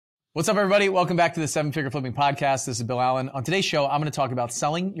What's up, everybody? Welcome back to the Seven Figure Flipping Podcast. This is Bill Allen. On today's show, I'm going to talk about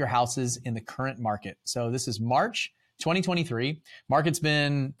selling your houses in the current market. So this is March 2023. Market's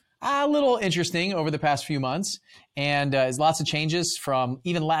been a little interesting over the past few months, and there's lots of changes from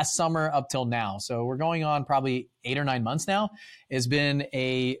even last summer up till now. So we're going on probably 8 or 9 months now. It's been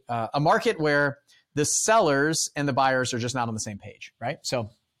a market where the sellers and the buyers are just not on the same page, right? So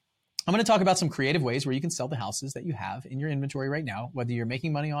I'm going to talk about some creative ways where you can sell the houses that you have in your inventory right now, whether you're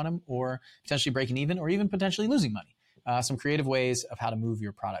making money on them or potentially breaking even or even potentially losing money. Some creative ways of how to move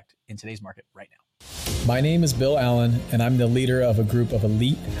your product in today's market right now. My name is Bill Allen, and I'm the leader of a group of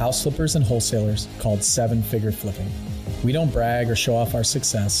elite house flippers and wholesalers called Seven Figure Flipping. We don't brag or show off our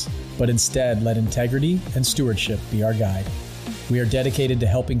success, but instead let integrity and stewardship be our guide. We are dedicated to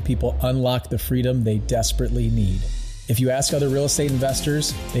helping people unlock the freedom they desperately need. If you ask other real estate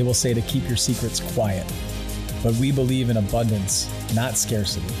investors, they will say to keep your secrets quiet. But we believe in abundance, not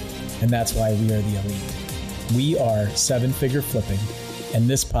scarcity. And that's why we are the elite. We are Seven Figure Flipping, and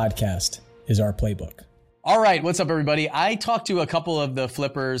this podcast is our playbook. All right, what's up, everybody? I talked to a couple of the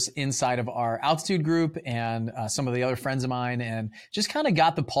flippers inside of our altitude group and some of the other friends of mine, and just kind of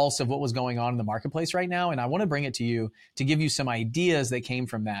got the pulse of what was going on in the marketplace right now. And I want to bring it to you to give you some ideas that came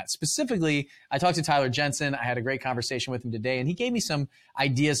from that. Specifically, I talked to Tyler Jensen. I had a great conversation with him today, and he gave me some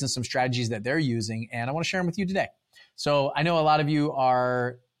ideas and some strategies that they're using, and I want to share them with you today. So I know a lot of you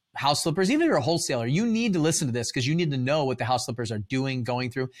are house flippers. Even if you're a wholesaler, you need to listen to this because you need to know what the house flippers are doing, going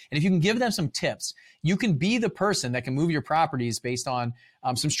through. And if you can give them some tips, you can be the person that can move your properties based on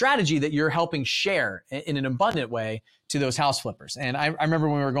some strategy that you're helping share in an abundant way to those house flippers. And I remember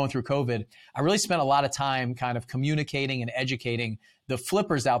when we were going through COVID, I really spent a lot of time kind of communicating and educating the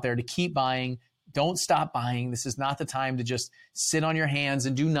flippers out there to keep buying. Don't stop buying. This is not the time to just sit on your hands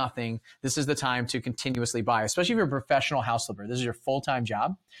and do nothing. This is the time to continuously buy, especially if you're a professional house flipper. This is your full-time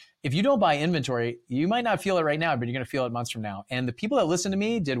job. If you don't buy inventory, you might not feel it right now, but you're going to feel it months from now. And the people that listened to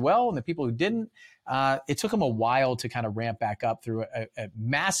me did well, and the people who didn't, it took them a while to kind of ramp back up through a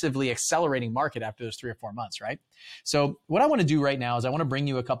massively accelerating market after those 3 or 4 months, right? So what I want to do right now is I want to bring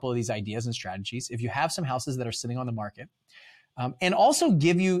you a couple of these ideas and strategies. If you have some houses that are sitting on the market, and also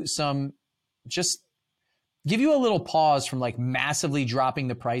give you a little pause from like massively dropping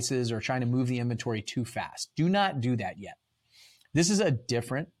the prices or trying to move the inventory too fast. Do not do that yet. This is a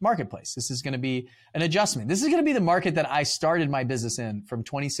different marketplace. This is going to be an adjustment. This is going to be the market that I started my business in from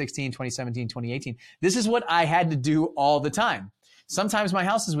 2016, 2017, 2018. This is what I had to do all the time. Sometimes my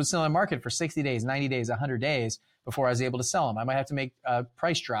houses would sit on the market for 60 days, 90 days, 100 days before I was able to sell them. I might have to make a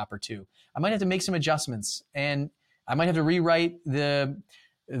price drop or two. I might have to make some adjustments, and I might have to rewrite the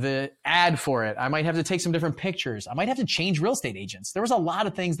ad for it. I might have to take some different pictures. I might have to change real estate agents. There was a lot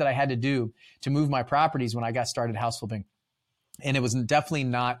of things that I had to do to move my properties when I got started house flipping. And it was definitely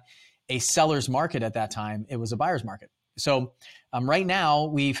not a seller's market at that time. It was a buyer's market. So right now,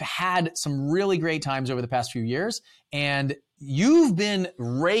 we've had some really great times over the past few years, and you've been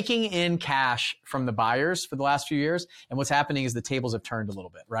raking in cash from the buyers for the last few years. And what's happening is the tables have turned a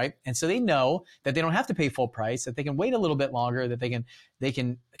little bit, right? And so they know that they don't have to pay full price, that they can wait a little bit longer, that they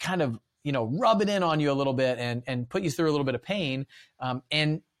can kind of, rub it in on you a little bit and put you through a little bit of pain,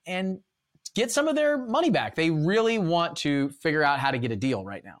 and get some of their money back. They really want to figure out how to get a deal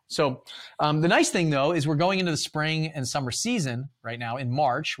right now. So the nice thing, though, is we're going into the spring and summer season right now. In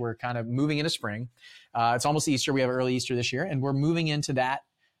March, we're kind of moving into spring. It's almost Easter. We have early Easter this year, and we're moving into that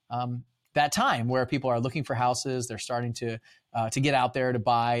time where people are looking for houses. They're starting to get out there to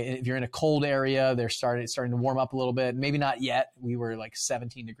buy. If you're in a cold area, they're starting to warm up a little bit. Maybe not yet. We were like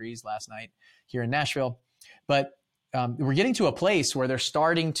 17 degrees last night here in Nashville, but we're getting to a place where they're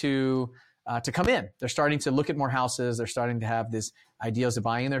starting to come in. They're starting to look at more houses. They're starting to have these ideas of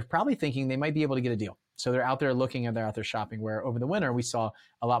buying. They're probably thinking they might be able to get a deal. So they're out there looking and they're out there shopping, where over the winter, we saw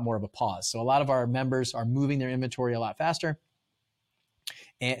a lot more of a pause. So a lot of our members are moving their inventory a lot faster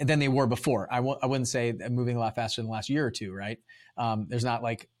than they were before. I wouldn't say moving a lot faster than the last year or two, right? There's not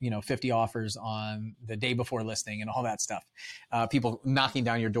like, 50 offers on the day before listing and all that stuff. People knocking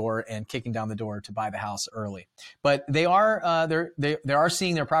down your door and kicking down the door to buy the house early. But they are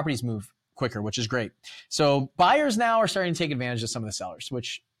seeing their properties move quicker, which is great. So buyers now are starting to take advantage of some of the sellers,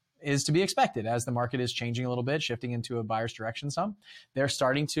 which is to be expected as the market is changing a little bit, shifting into a buyer's direction some. They're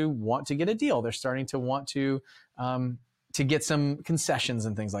starting to want to get a deal. They're starting to want to get some concessions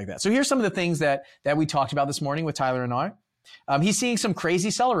and things like that. So here's some of the things that we talked about this morning with Tyler and I. He's seeing some crazy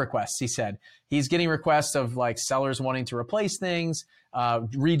seller requests. He said he's getting requests of like sellers wanting to replace things,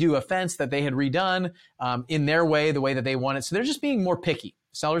 redo a fence that they had redone in their way, the way that they want it. So they're just being more picky.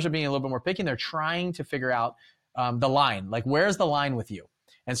 Sellers are being a little bit more picky, and they're trying to figure out the line. Like, where's the line with you?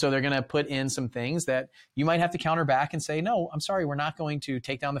 And so they're going to put in some things that you might have to counter back and say, no, I'm sorry, we're not going to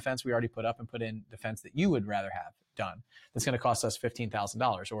take down the fence we already put up and put in the fence that you would rather have done. That's going to cost us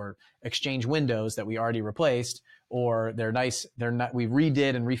 $15,000, or exchange windows that we already replaced, or they're nice. They're not, we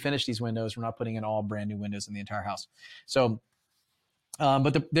redid and refinished these windows. We're not putting in all brand new windows in the entire house. So,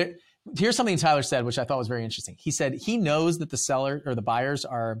 but here's something Tyler said, which I thought was very interesting. He said he knows that the seller or the buyers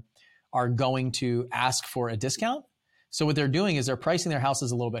are going to ask for a discount. So what they're doing is they're pricing their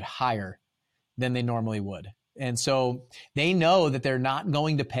houses a little bit higher than they normally would. And so they know that they're not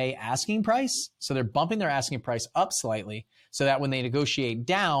going to pay asking price. So they're bumping their asking price up slightly so that when they negotiate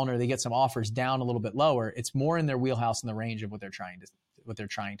down or they get some offers down a little bit lower, it's more in their wheelhouse in the range of what they're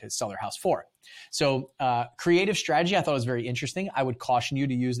trying to sell their house for. So creative strategy, I thought was very interesting. I would caution you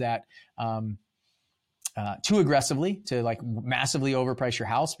to use that too aggressively, to like massively overprice your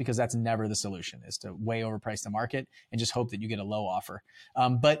house, because that's never the solution, is to way overprice the market and just hope that you get a low offer.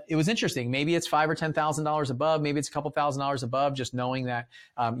 But it was interesting. Maybe it's $5,000 or $10,000 above. Maybe it's a couple $1,000s above, just knowing that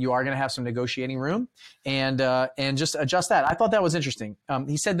you are going to have some negotiating room, and just adjust that. I thought that was interesting.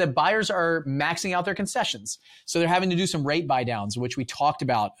 He said that buyers are maxing out their concessions. So they're having to do some rate buy downs, which we talked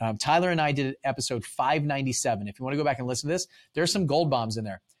about. Tyler and I did episode 597. If you want to go back and listen to this, there's some gold bombs in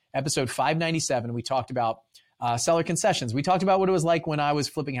there. Episode 597, we talked about seller concessions. We talked about what it was like when I was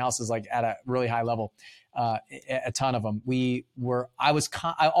flipping houses, like at a really high level, a ton of them. I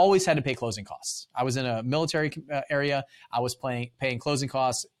always had to pay closing costs. I was in a military area. I was paying closing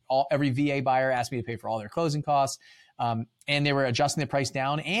costs. Every VA buyer asked me to pay for all their closing costs, and they were adjusting the price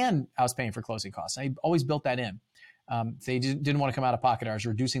down, and I was paying for closing costs. I always built that in. They didn't want to come out of pocket. I was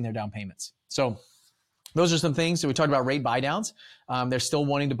reducing their down payments. So those are some things. So we talked about rate buy downs. They're still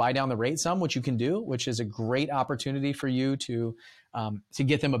wanting to buy down the rate some, which you can do, which is a great opportunity for you to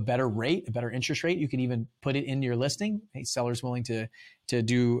get them a better rate, a better interest rate. You can even put it into your listing. Hey, sellers willing to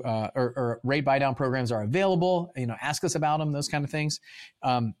do, or rate buy down programs are available. Ask us about them, those kind of things.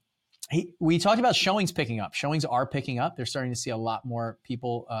 We talked about showings picking up. Showings are picking up. They're starting to see a lot more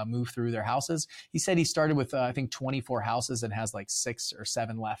people move through their houses. He said he started with, I think, 24 houses and has like 6 or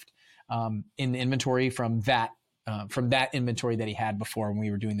 7 left in inventory from that inventory that he had before when we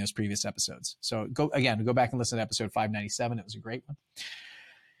were doing those previous episodes. So go back and listen to episode 597. It was a great one.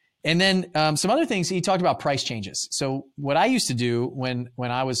 And then some other things, he talked about price changes. So what I used to do when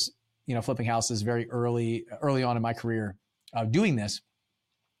I was flipping houses very early on in my career doing this,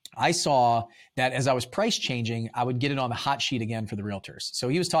 I saw that as I was price changing, I would get it on the hot sheet again for the realtors. So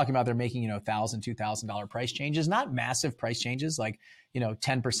he was talking about they're making, $1,000, $2,000 price changes, not massive price changes, like,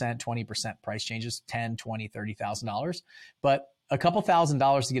 10%, 20% price changes, $10,000, $20,000, $30,000, but a couple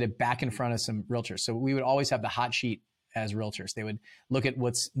 $1,000s to get it back in front of some realtors. So we would always have the hot sheet as realtors. They would look at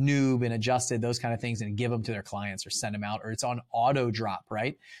what's new, been adjusted, those kind of things, and give them to their clients or send them out, or it's on auto drop,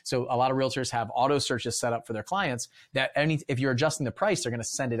 right? So a lot of realtors have auto searches set up for their clients that if you're adjusting the price, they're going to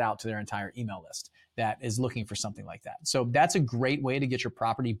send it out to their entire email list that is looking for something like that. So that's a great way to get your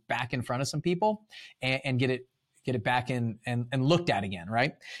property back in front of some people and get it back in and looked at again,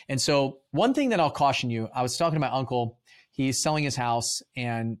 right? And so one thing that I'll caution you, I was talking to my uncle, he's selling his house,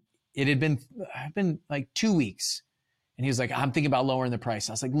 and it had been like 2 weeks. And he was like, I'm thinking about lowering the price.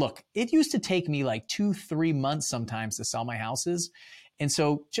 I was like, look, it used to take me like 2-3 months sometimes to sell my houses. And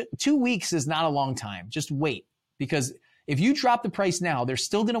so 2 weeks is not a long time. Just wait, because if you drop the price now, they're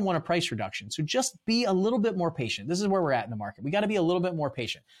still going to want a price reduction. So just be a little bit more patient. This is where we're at in the market. We got to be a little bit more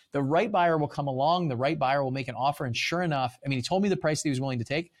patient. The right buyer will come along. The right buyer will make an offer. And sure enough, he told me the price that he was willing to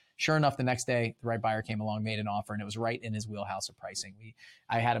take. Sure enough, the next day, the right buyer came along, made an offer, and it was right in his wheelhouse of pricing.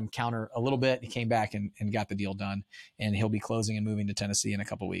 I had him counter a little bit. He came back and got the deal done, and he'll be closing and moving to Tennessee in a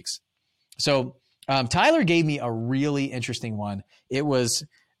couple of weeks. So Tyler gave me a really interesting one. It was,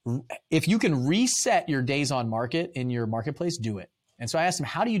 if you can reset your days on market in your marketplace, do it. And so I asked him,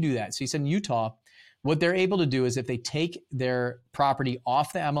 how do you do that? So he said in Utah, what they're able to do is if they take their property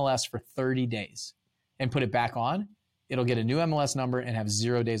off the MLS for 30 days and put it back on, it'll get a new MLS number and have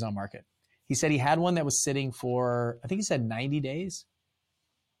 0 days on market. He said he had one that was sitting for, I think he said 90 days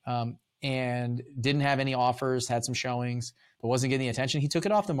and didn't have any offers, had some showings, but wasn't getting the attention. He took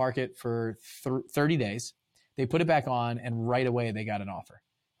it off the market for 30 days. They put it back on, and right away they got an offer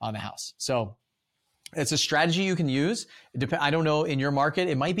on the house. So it's a strategy you can use. I don't know, in your market,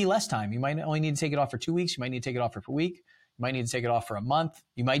 it might be less time. You might only need to take it off for 2 weeks. You might need to take it off for a week. You might need to take it off for a month.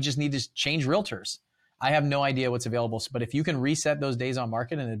 You might just need to change realtors. I have no idea what's available, but if you can reset those days on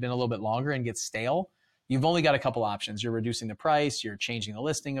market and it's been a little bit longer and get stale, you've only got a couple options. You're reducing the price, you're changing the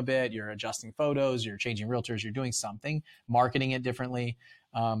listing a bit, you're adjusting photos, you're changing realtors, you're doing something, marketing it differently.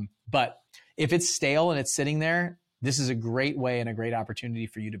 But if it's stale and it's sitting there, this is a great way and a great opportunity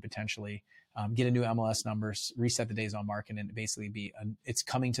for you to potentially get a new MLS numbers, reset the days on market, and basically it's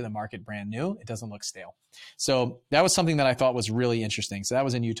coming to the market brand new. It doesn't look stale. So that was something that I thought was really interesting. So that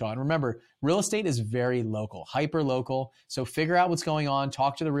was in Utah. And remember, real estate is very local, hyper local. So figure out what's going on,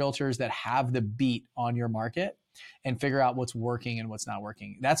 talk to the realtors that have the beat on your market, and figure out what's working and what's not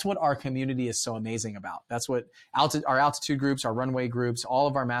working. That's what our community is so amazing about. That's what our altitude groups, our runway groups, all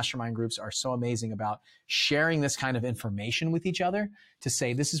of our mastermind groups are so amazing about, sharing this kind of information with each other to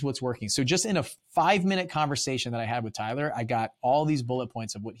say, this is what's working. So just in a 5-minute conversation that I had with Tyler, I got all these bullet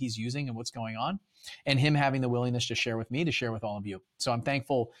points of what he's using and what's going on, and him having the willingness to share with me, to share with all of you. So I'm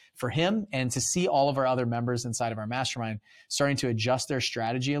thankful for him, and to see all of our other members inside of our mastermind starting to adjust their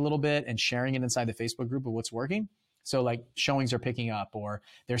strategy a little bit and sharing it inside the Facebook group of what's working. So like showings are picking up, or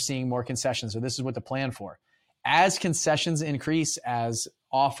they're seeing more concessions, or this is what to plan for. As concessions increase, as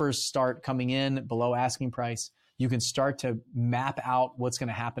offers start coming in below asking price, you can start to map out what's going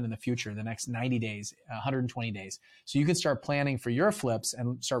to happen in the future, the next 90 days, 120 days. So you can start planning for your flips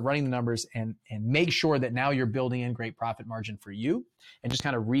and start running the numbers and make sure that now you're building in great profit margin for you, and just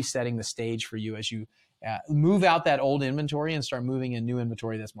kind of resetting the stage for you as you move out that old inventory and start moving in new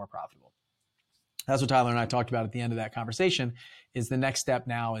inventory that's more profitable. That's what Tyler and I talked about at the end of that conversation. Is the next step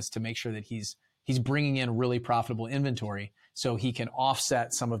now is to make sure that he's bringing in really profitable inventory, so he can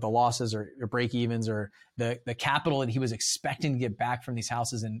offset some of the losses or break evens, or the capital that he was expecting to get back from these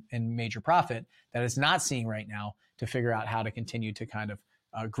houses in major profit that it's not seeing right now, to figure out how to continue to kind of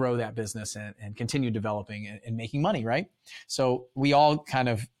grow that business and continue developing and making money, right? So we all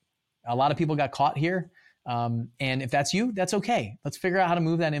a lot of people got caught here. And if that's you, that's okay. Let's figure out how to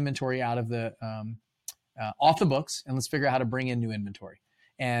move that inventory out of off the books, and let's figure out how to bring in new inventory.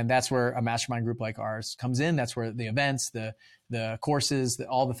 And that's where a mastermind group like ours comes in. That's where the events, the courses,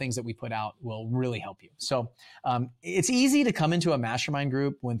 all the things that we put out will really help you. So it's easy to come into a mastermind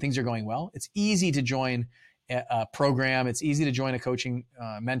group when things are going well. It's easy to join a program. It's easy to join a coaching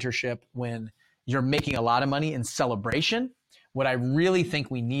mentorship when you're making a lot of money in celebration. What I really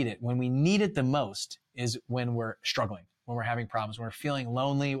think when we need it the most, is when we're struggling, when we're having problems, when we're feeling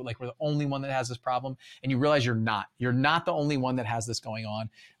lonely, like we're the only one that has this problem, and you realize you're not the only one that has this going on.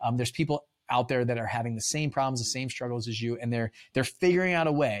 There's people out there that are having the same problems, the same struggles as you, and they're figuring out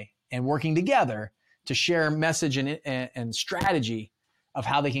a way and working together to share message and strategy of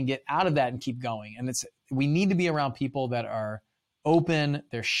how they can get out of that and keep going. And we need to be around people that are open,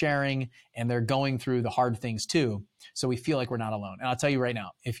 they're sharing, and they're going through the hard things too. So we feel like we're not alone. And I'll tell you right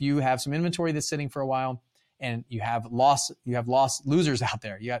now, if you have some inventory that's sitting for a while, and you have lost losers out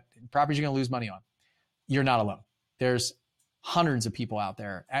there, you got properties you're going to lose money on, you're not alone. There's hundreds of people out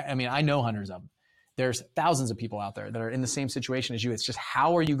there. I mean, I know hundreds of them. There's thousands of people out there that are in the same situation as you. It's just,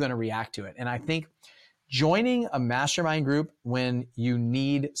 how are you going to react to it? And I think joining a mastermind group when you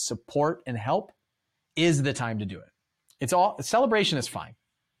need support and help is the time to do it. Celebration is fine,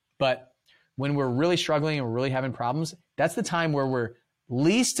 but when we're really struggling and we're really having problems, that's the time where we're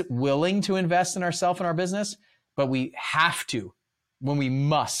least willing to invest in ourselves and our business, but we have to when we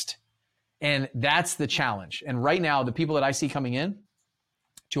must. And that's the challenge. And right now, the people that I see coming in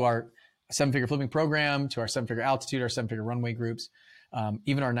to our 7-figure flipping program, to our 7-figure altitude, our 7-figure runway groups,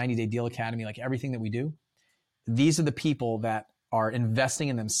 even our 90-day deal academy, like everything that we do, these are the people that are investing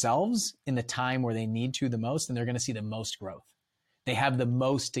in themselves in the time where they need to the most, and they're going to see the most growth. They have the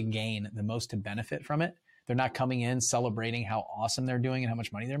most to gain, the most to benefit from it. They're not coming in celebrating how awesome they're doing and how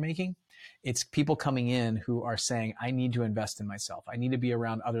much money they're making. It's people coming in who are saying, I need to invest in myself. I need to be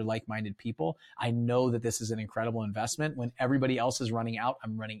around other like-minded people. I know that this is an incredible investment. When everybody else is running out,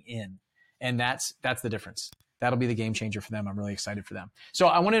 I'm running in. And that's the difference. That'll be the game changer for them. I'm really excited for them. So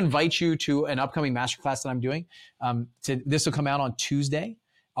I want to invite you to an upcoming masterclass that I'm doing. This will come out on Tuesday.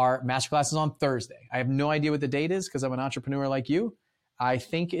 Our masterclass is on Thursday. I have no idea what the date is because I'm an entrepreneur like you. I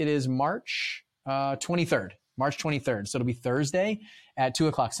think it is March 23rd. March 23rd. So it'll be Thursday at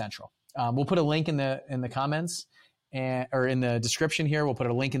 2:00 Central. We'll put a link in the comments or in the description here. We'll put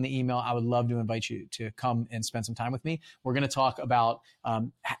a link in the email. I would love to invite you to come and spend some time with me. We're going to talk about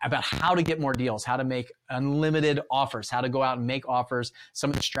how to get more deals, how to make unlimited offers, how to go out and make offers, some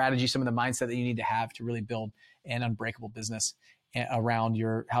of the strategy, some of the mindset that you need to have to really build an unbreakable business around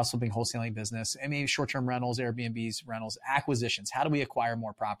your house flipping wholesaling business, and maybe short-term rentals, Airbnbs, rentals, acquisitions. How do we acquire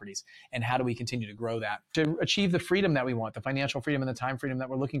more properties, and how do we continue to grow that to achieve the freedom that we want, the financial freedom and the time freedom that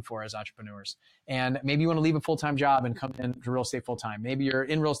we're looking for as entrepreneurs? And maybe you want to leave a full-time job and come into real estate full-time. Maybe you're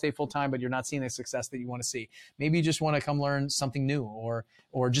in real estate full-time, but you're not seeing the success that you want to see. Maybe you just want to come learn something new, or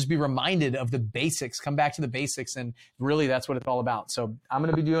just be reminded of the basics, come back to the basics. And really that's what it's all about. So I'm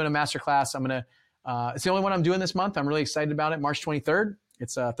going to be doing a masterclass. I'm going to It's the only one I'm doing this month. I'm really excited about it. March 23rd.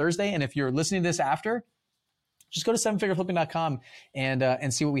 It's a Thursday. And if you're listening to this after, just go to sevenfigureflipping.com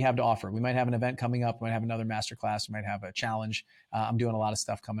and see what we have to offer. We might have an event coming up. We might have another masterclass. We might have a challenge. I'm doing a lot of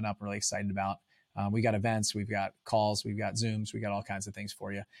stuff coming up. I'm really excited about. We got events, we've got calls, we've got Zooms, we got all kinds of things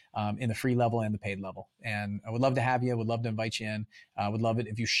for you in the free level and the paid level. And I would love to have you. Would love to invite you in. Would love it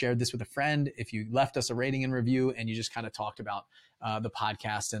if you shared this with a friend, if you left us a rating and review, and you just kind of talked about the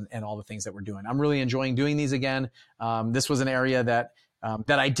podcast and all the things that we're doing. I'm really enjoying doing these again. This was an area that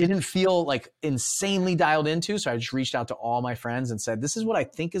I didn't feel like insanely dialed into. So I just reached out to all my friends and said, this is what I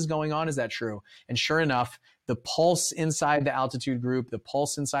think is going on. Is that true? And sure enough, the pulse inside the Altitude group, the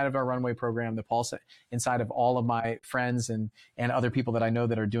pulse inside of our Runway program, the pulse inside of all of my friends and other people that I know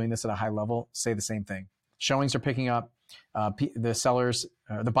that are doing this at a high level say the same thing. Showings are picking up. The sellers,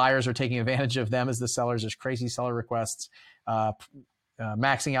 the buyers are taking advantage of them as the sellers. There's crazy seller requests.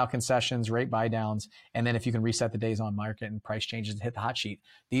 Maxing out concessions, rate buy downs, and then if you can reset the days on market and price changes to hit the hot sheet,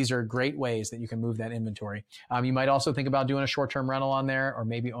 these are great ways that you can move that inventory. You might also think about doing a short-term rental on there or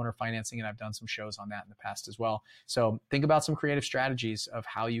maybe owner financing, and I've done some shows on that in the past as well. So think about some creative strategies of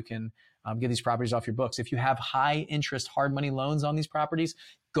how you can get these properties off your books. If you have high interest, hard money loans on these properties,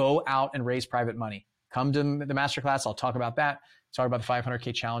 go out and raise private money. Come to the masterclass. I'll talk about that. Talk about the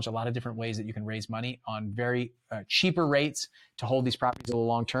 500K challenge, a lot of different ways that you can raise money on very cheaper rates to hold these properties a little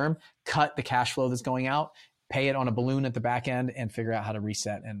long term, cut the cash flow that's going out, pay it on a balloon at the back end, and figure out how to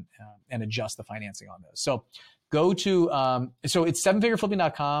reset and adjust the financing on those. So go to, so it's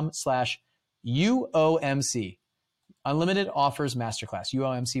sevenfigureflipping.com/UOMC, Unlimited Offers Masterclass,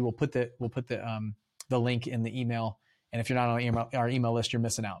 UOMC. We'll put the link in the email. And if you're not on our email list, you're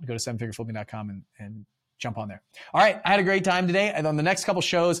missing out. Go to sevenfigureflipping.com and jump on there. All right. I had a great time today. And on the next couple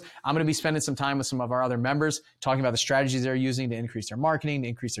shows, I'm going to be spending some time with some of our other members, talking about the strategies they're using to increase their marketing, to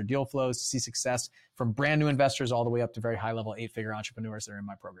increase their deal flows, to see success from brand new investors all the way up to very high level 8-figure entrepreneurs that are in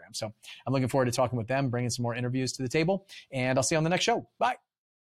my program. So I'm looking forward to talking with them, bringing some more interviews to the table, and I'll see you on the next show. Bye.